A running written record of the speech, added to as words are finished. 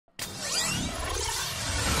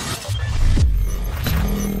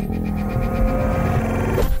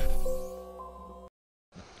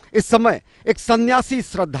इस समय एक सन्यासी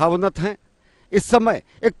श्रद्धावनत हैं, इस समय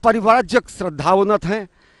एक परिव्राजक श्रद्धावनत हैं,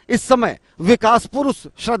 इस समय विकास पुरुष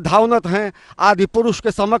श्रद्धावनत हैं आदि पुरुष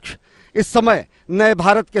के समक्ष। इस समय नए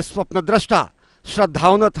भारत के स्वप्न दृष्टा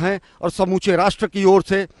श्रद्धावनत हैं और समूचे राष्ट्र की ओर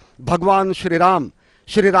से भगवान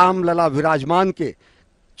श्री राम लला विराजमान के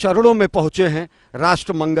चरणों में पहुंचे हैं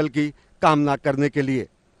राष्ट्र मंगल की कामना करने के लिए।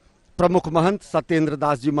 प्रमुख महंत सत्येंद्र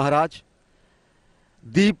दास जी महाराज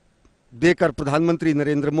दीप देकर प्रधानमंत्री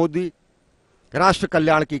नरेंद्र मोदी राष्ट्र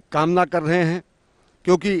कल्याण की कामना कर रहे हैं,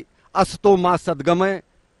 क्योंकि असतो मां सद्गमय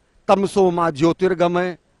तमसो मां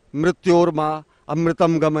ज्योतिर्गमय मृत्योर मां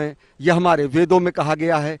अमृतम गमय, यह हमारे वेदों में कहा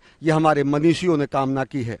गया है, यह हमारे मनीषियों ने कामना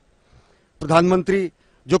की है। प्रधानमंत्री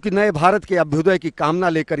जो कि नए भारत के अभ्युदय की कामना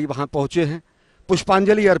लेकर ही वहां पहुंचे हैं,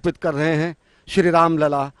 पुष्पांजलि अर्पित कर रहे हैं श्री राम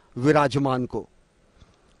लला विराजमान को।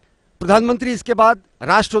 प्रधानमंत्री इसके बाद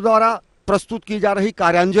राष्ट्र द्वारा प्रस्तुत की जा रही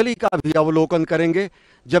कार्यांजलि का भी अवलोकन करेंगे,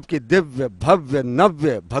 जबकि दिव्य भव्य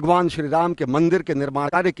नव्य भगवान श्री राम के मंदिर के निर्माण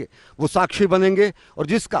कार्य के वो साक्षी बनेंगे और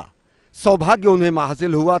जिसका सौभाग्य उन्हें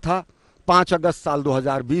हासिल हुआ था 5 अगस्त साल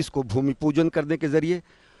 2020 को भूमि पूजन करने के जरिए।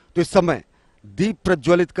 तो इस समय दीप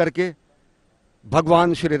प्रज्वलित करके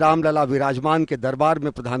भगवान श्री राम लला विराजमान के दरबार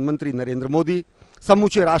में प्रधानमंत्री नरेंद्र मोदी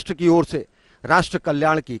समूचे राष्ट्र की ओर से राष्ट्र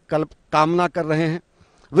कल्याण की कामना कर रहे हैं,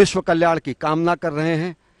 विश्व कल्याण की कामना कर रहे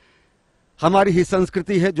हैं। हमारी ही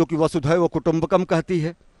संस्कृति है जो कि वसुधैव कुटुंबकम कहती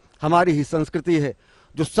है, हमारी ही संस्कृति है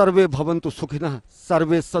जो सर्वे भवन्तु सुखिनः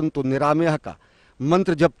सर्वे सन्तु निरामयः का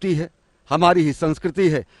मंत्र जपती है, हमारी ही संस्कृति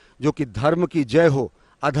है जो कि धर्म की जय हो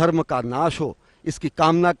अधर्म का नाश हो इसकी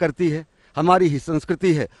कामना करती है, हमारी ही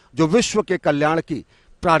संस्कृति है जो विश्व के कल्याण की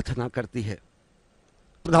प्रार्थना करती है।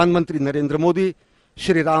 प्रधानमंत्री नरेंद्र मोदी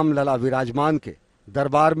श्री राम लला विराजमान के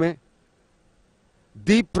दरबार में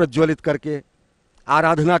दीप प्रज्वलित करके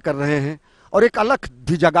आराधना कर रहे हैं और एक अलख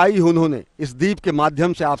भी जगाई उन्होंने इस दीप के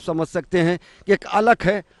माध्यम से। आप समझ सकते हैं कि एक अलख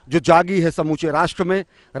है जो जागी है समूचे राष्ट्र में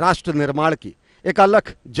राष्ट्र निर्माण की, एक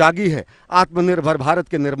अलख जागी है आत्मनिर्भर भारत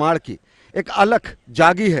के निर्माण की, एक अलख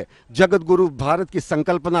जागी है जगत गुरु भारत की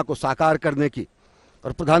संकल्पना को साकार करने की।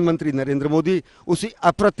 और प्रधानमंत्री नरेंद्र मोदी उसी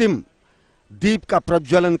अप्रतिम दीप का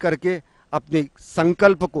प्रज्वलन करके अपने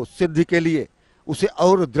संकल्प को सिद्धि के लिए, उसे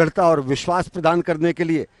और दृढ़ता और विश्वास प्रदान करने के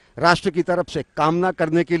लिए, राष्ट्र की तरफ से कामना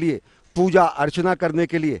करने के लिए, पूजा अर्चना करने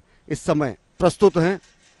के लिए इस समय प्रस्तुत हैं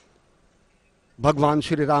भगवान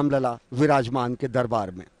श्री राम लला विराजमान के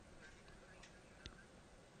दरबार में।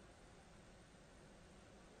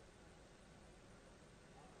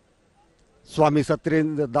 स्वामी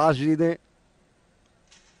सत्येंद्र दास जी ने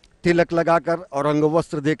तिलक लगाकर और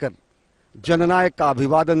अंगवस्त्र देकर जननायक का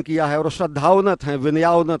अभिवादन किया है और श्रद्धावनत हैं,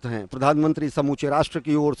 विनयावनत हैं। प्रधानमंत्री समूचे राष्ट्र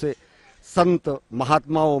की ओर से संत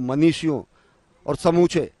महात्माओं मनीषियों और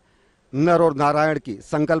समूचे नर और नारायण की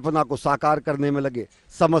संकल्पना को साकार करने में लगे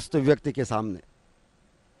समस्त व्यक्ति के सामने।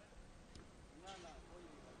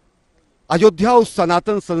 अयोध्या उस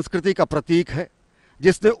सनातन संस्कृति का प्रतीक है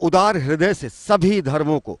जिसने उदार हृदय से सभी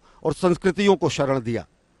धर्मों को और संस्कृतियों को शरण दिया।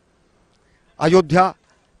 अयोध्या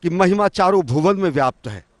की महिमा चारों भुवन में व्याप्त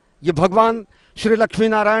है। ये भगवान श्री लक्ष्मी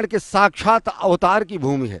नारायण के साक्षात अवतार की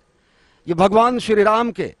भूमि है, ये भगवान श्री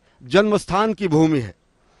राम के जन्म स्थान की भूमि है।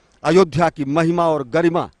 अयोध्या की महिमा और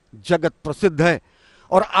गरिमा जगत प्रसिद्ध है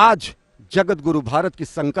और आज जगत गुरु भारत की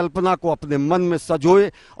संकल्पना को अपने मन में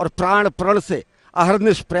सजोए और प्राण प्रण से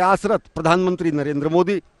अहर्निश प्रयासरत प्रधानमंत्री नरेंद्र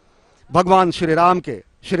मोदी भगवान श्री राम के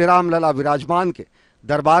श्री राम लला विराजमान के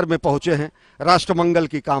दरबार में पहुंचे हैं राष्ट्र मंगल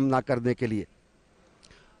की कामना करने के लिए।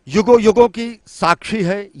 युगों युगों की साक्षी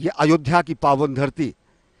है ये अयोध्या की पावन धरती।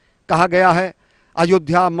 कहा गया है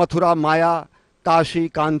अयोध्या मथुरा माया काशी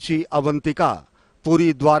कांची अवंतिका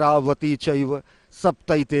पुरी द्वारावती चैव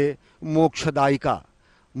सप्तैते मोक्षदायिका।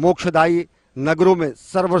 मोक्षदायी नगरों में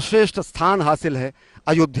सर्वश्रेष्ठ स्थान हासिल है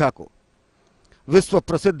अयोध्या को। विश्व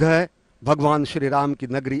प्रसिद्ध है भगवान श्री राम की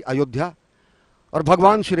नगरी अयोध्या और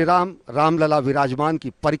भगवान श्री राम रामलला विराजमान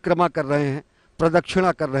की परिक्रमा कर रहे हैं,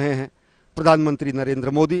 प्रदक्षिणा कर रहे हैं प्रधानमंत्री नरेंद्र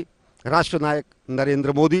मोदी, राष्ट्रनायक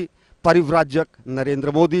नरेंद्र मोदी, परिव्राजक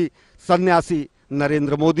नरेंद्र मोदी, सन्यासी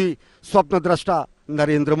नरेंद्र मोदी, स्वप्नद्रष्टा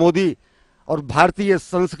नरेंद्र मोदी और भारतीय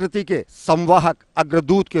संस्कृति के संवाहक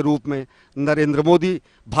अग्रदूत के रूप में नरेंद्र मोदी,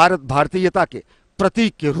 भारत भारतीयता के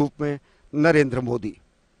प्रतीक के रूप में नरेंद्र मोदी।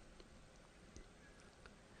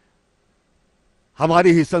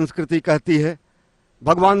 हमारी ही संस्कृति कहती है,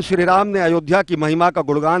 भगवान श्री राम ने अयोध्या की महिमा का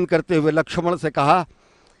गुणगान करते हुए लक्ष्मण से कहा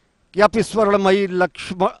कि अपि स्वर्णमयी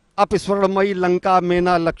लंका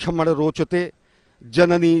मेना लक्ष्मण रोचते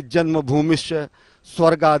जननी जन्मभूमिश्च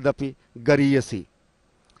स्वर्गादपि गरीयसी।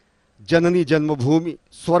 जननी जन्मभूमि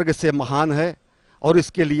स्वर्ग से महान है और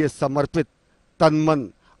इसके लिए समर्पित तन मन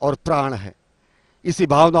और प्राण है। इसी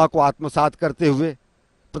भावना को आत्मसात करते हुए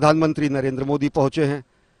प्रधानमंत्री नरेंद्र मोदी पहुंचे हैं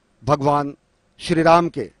भगवान श्री राम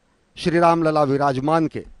के, श्री राम लला विराजमान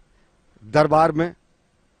के दरबार में।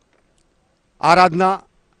 आराधना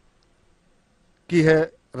की है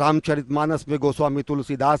रामचरितमानस में गोस्वामी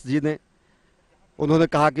तुलसीदास जी ने। उन्होंने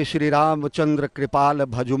कहा कि श्री रामचंद्र कृपाल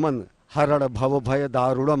भजुमन हरण भव भय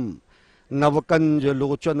दारुणम, नवकंज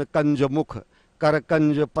लोचन कंज मुख कर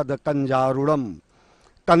कंज पद कंजारुणम,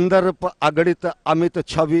 कंदर्प अगणित अमित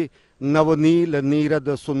छवि नवनील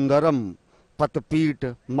नीरद सुंदरम, पतपीठ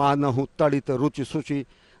मानहु तड़ित रुचि सुचि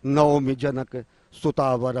नवमि जनक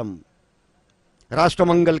सुतावरम।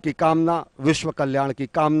 राष्ट्रमंगल की कामना, विश्व कल्याण की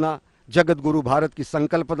कामना, जगत गुरु भारत की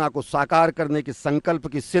संकल्पना को साकार करने के संकल्प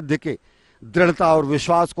की सिद्धि के दृढ़ता और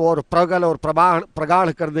विश्वास को और प्रगल और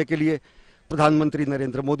प्रगाढ़ करने के लिए प्रधानमंत्री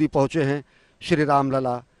नरेंद्र मोदी पहुंचे हैं श्री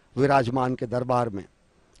रामलला विराजमान के दरबार में।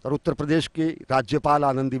 और उत्तर प्रदेश की राज्यपाल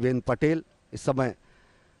आनंदीबेन पटेल इस समय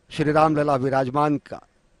श्री रामलला विराजमान का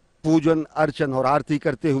पूजन अर्चन और आरती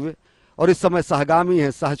करते हुए, और इस समय सहगामी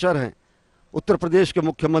हैं, सहचर हैं उत्तर प्रदेश के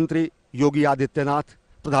मुख्यमंत्री योगी आदित्यनाथ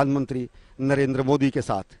प्रधानमंत्री नरेंद्र मोदी के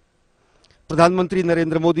साथ। प्रधानमंत्री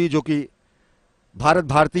नरेंद्र मोदी जो कि भारत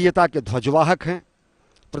भारतीयता के ध्वजवाहक हैं,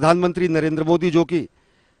 प्रधानमंत्री नरेंद्र मोदी जो कि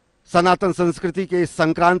सनातन संस्कृति के इस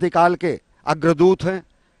संक्रांति काल के अग्रदूत हैं,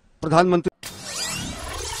 प्रधानमंत्री